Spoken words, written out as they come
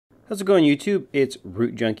How's it going, YouTube? It's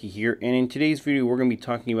Root Junkie here, and in today's video we're going to be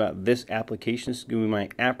talking about this application. This is going to be my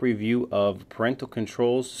app review of Parental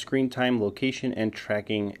Controls Screen Time Location and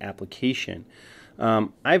Tracking application.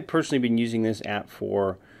 I've personally been using this app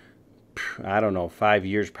for, I don't know, 5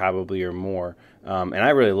 years probably or more, and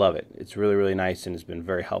I really love it. It's really nice and it's been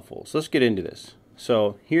very helpful. So let's get into this.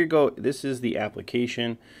 So here you go. This is the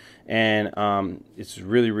application, and it's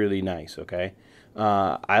really nice, okay?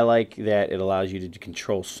 I like that it allows you to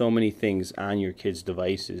control so many things on your kids'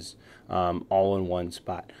 devices all in one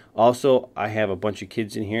spot. Also, I have a bunch of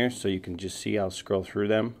kids in here, so you can just see, I'll scroll through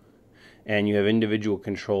them, and you have individual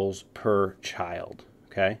controls per child,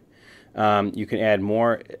 okay? You can add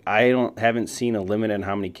more. I haven't seen a limit on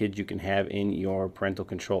how many kids you can have in your parental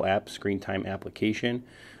control app, screen time application.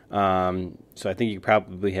 So I think you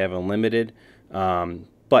probably have unlimited.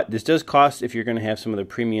 But this does cost if you're going to have some of the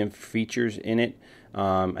premium features in it.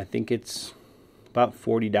 I think it's about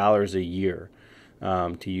 $40 a year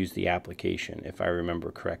to use the application, if I remember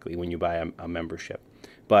correctly, when you buy a membership.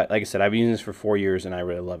 But like I said, I've been using this for 4 years and I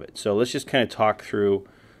really love it. So let's just kind of talk through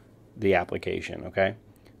the application, okay?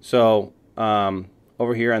 So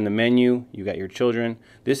over here on the menu, you got your children.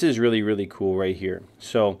 This is really cool right here.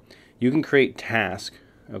 So you can create tasks,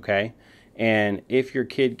 okay? And if your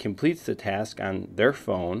kid completes the task on their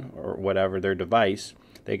phone or whatever, their device,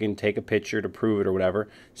 they can take a picture to prove it or whatever,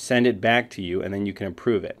 send it back to you, and then you can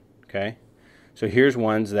approve it, okay? So here's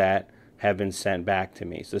ones that have been sent back to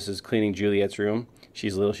me. So this is cleaning Juliet's room.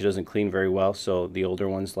 She's little, she doesn't clean very well, so the older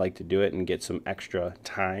ones like to do it and get some extra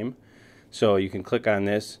time. So you can click on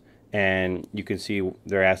this, and you can see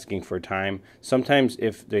they're asking for time. Sometimes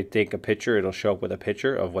if they take a picture, it'll show up with a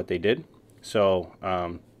picture of what they did.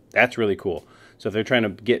 So that's really cool. So if they're trying to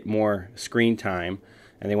get more screen time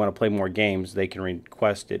and they want to play more games, they can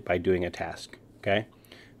request it by doing a task, okay?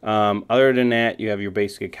 Other than that, you have your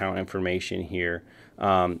basic account information here.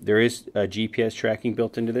 There is a GPS tracking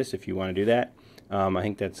built into this if you want to do that. I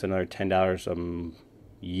think that's another $10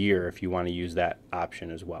 a year if you want to use that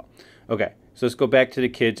option as well. Okay, so let's go back to the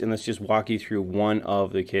kids and let's just walk you through one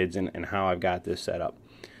of the kids and how I've got this set up.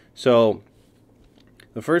 So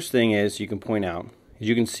the first thing is you can point out,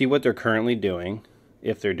 you can see what they're currently doing.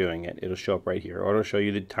 If they're doing it, it'll show up right here, or it'll show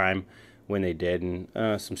you the time when they did and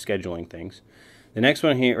some scheduling things. The next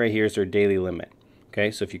one here, right here, is their daily limit. Okay,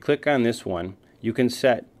 so if you click on this one, you can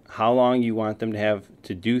set how long you want them to have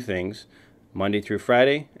to do things Monday through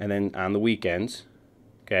Friday, and then on the weekends.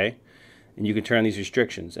 Okay, and you can turn on these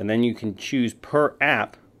restrictions, and then you can choose per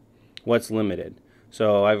app what's limited.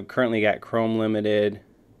 So I've currently got Chrome limited.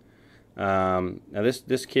 Now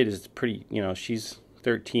this kid is pretty, she's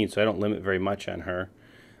 13, so I don't limit very much on her.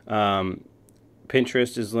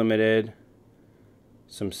 Pinterest is limited.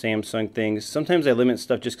 Some Samsung things. Sometimes I limit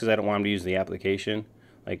stuff just because I don't want them to use the application.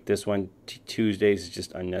 Like this one, Tuesdays is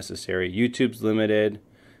just unnecessary. YouTube's limited,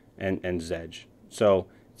 and Zedge. So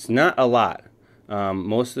it's not a lot.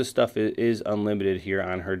 Most of the stuff is unlimited here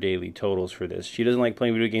on her daily totals for this. She doesn't like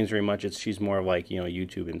playing video games very much. She's more of like,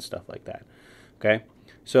 YouTube and stuff like that. Okay?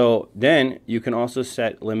 So then you can also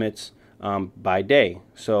set limits by day.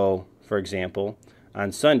 So for example,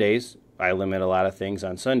 on Sundays, I limit a lot of things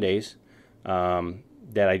on Sundays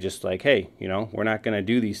that I just like, hey, we're not going to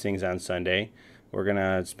do these things on Sunday. We're going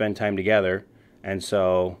to spend time together. And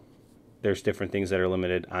so there's different things that are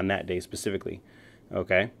limited on that day specifically.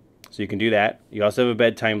 Okay, so you can do that. You also have a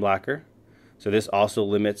bedtime blocker. So this also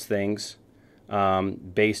limits things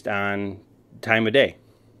based on time of day.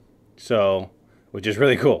 So, which is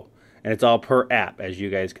really cool. And it's all per app, as you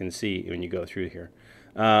guys can see when you go through here.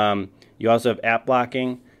 You also have app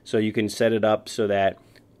blocking, so you can set it up so that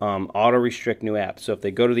auto-restrict new apps. So if they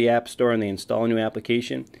go to the App Store and they install a new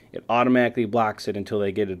application, it automatically blocks it until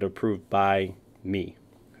they get it approved by me.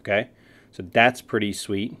 Okay? So that's pretty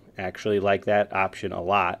sweet. Actually like that option a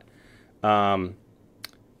lot.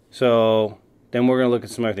 So then we're going to look at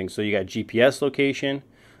some other things. So you got GPS location.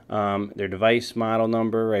 Their device model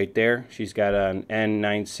number right there. She's got an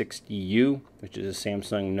N960U, which is a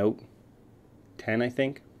Samsung Note 10, I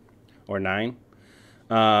think, or 9.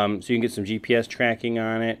 So you can get some GPS tracking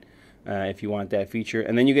on it if you want that feature.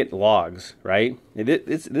 And then you get logs, right?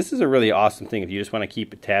 This is a really awesome thing if you just want to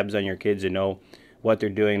keep tabs on your kids and know what they're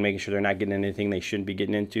doing, making sure they're not getting anything they shouldn't be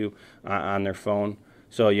getting into on their phone.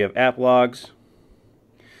 So you have app logs,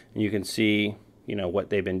 and you can see, what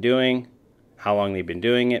they've been doing, how long they've been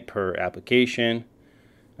doing it per application.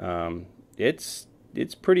 It's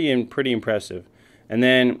pretty impressive. And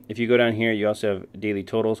then if you go down here, you also have daily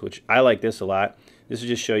totals, which I like this a lot. This will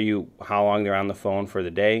just show you how long they're on the phone for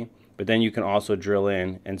the day, but then you can also drill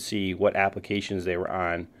in and see what applications they were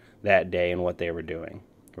on that day and what they were doing.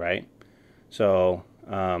 right? So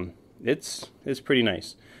it's pretty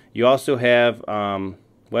nice. You also have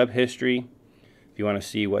web history if you want to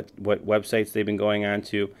see what websites they've been going on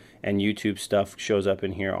to, and YouTube stuff shows up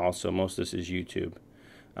in here also. Most of this is YouTube,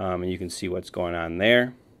 and you can see what's going on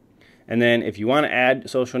there. And then if you want to add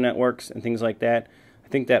social networks and things like that, I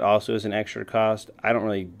think that also is an extra cost. I don't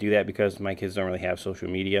really do that because my kids don't really have social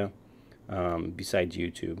media besides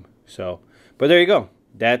YouTube. So, but there you go.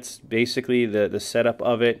 That's basically the setup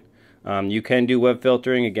of it. You can do web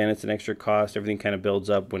filtering. Again, it's an extra cost. Everything kind of builds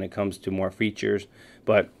up when it comes to more features.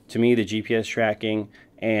 But to me, the GPS tracking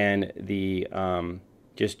and the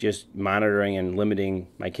just monitoring and limiting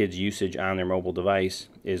my kids' usage on their mobile device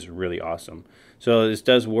is really awesome. So this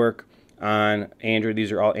does work on Android.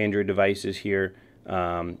 These are all Android devices here.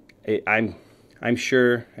 I'm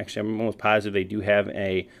sure, actually I'm almost positive they do have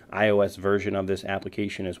a iOS version of this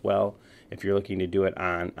application as well if you're looking to do it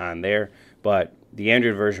on there. But the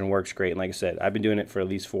Android version works great, and like I said, I've been doing it for at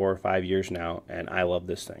least 4 or 5 years now, and I love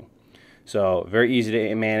this thing. So very easy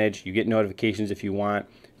to manage. You get notifications if you want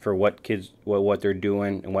for what kids, what they're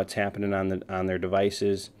doing and what's happening on their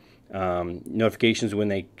devices. Notifications when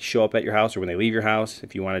they show up at your house or when they leave your house.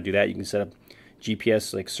 If you want to do that, you can set up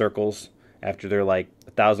GPS like circles after they're like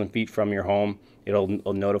 1,000 feet from your home. It'll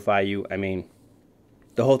notify you. I mean,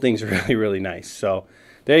 the whole thing's really, really nice. So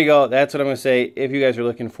there you go. That's what I'm going to say. If you guys are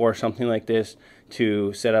looking for something like this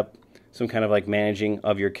to set up some kind of like managing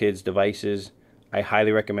of your kids' devices, I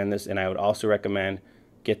highly recommend this, and I would also recommend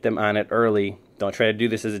get them on it early. Don't try to do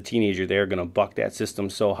this as a teenager. They're going to buck that system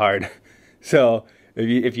so hard. So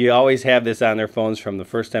if you always have this on their phones from the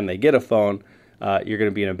first time they get a phone, you're going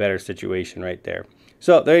to be in a better situation right there.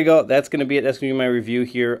 So there you go. That's going to be it. That's going to be my review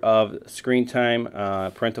here of Screen Time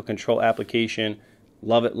parental control application.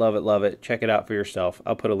 Love it, love it, love it. Check it out for yourself.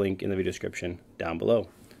 I'll put a link in the video description down below.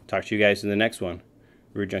 Talk to you guys in the next one.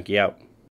 Root Junkie out.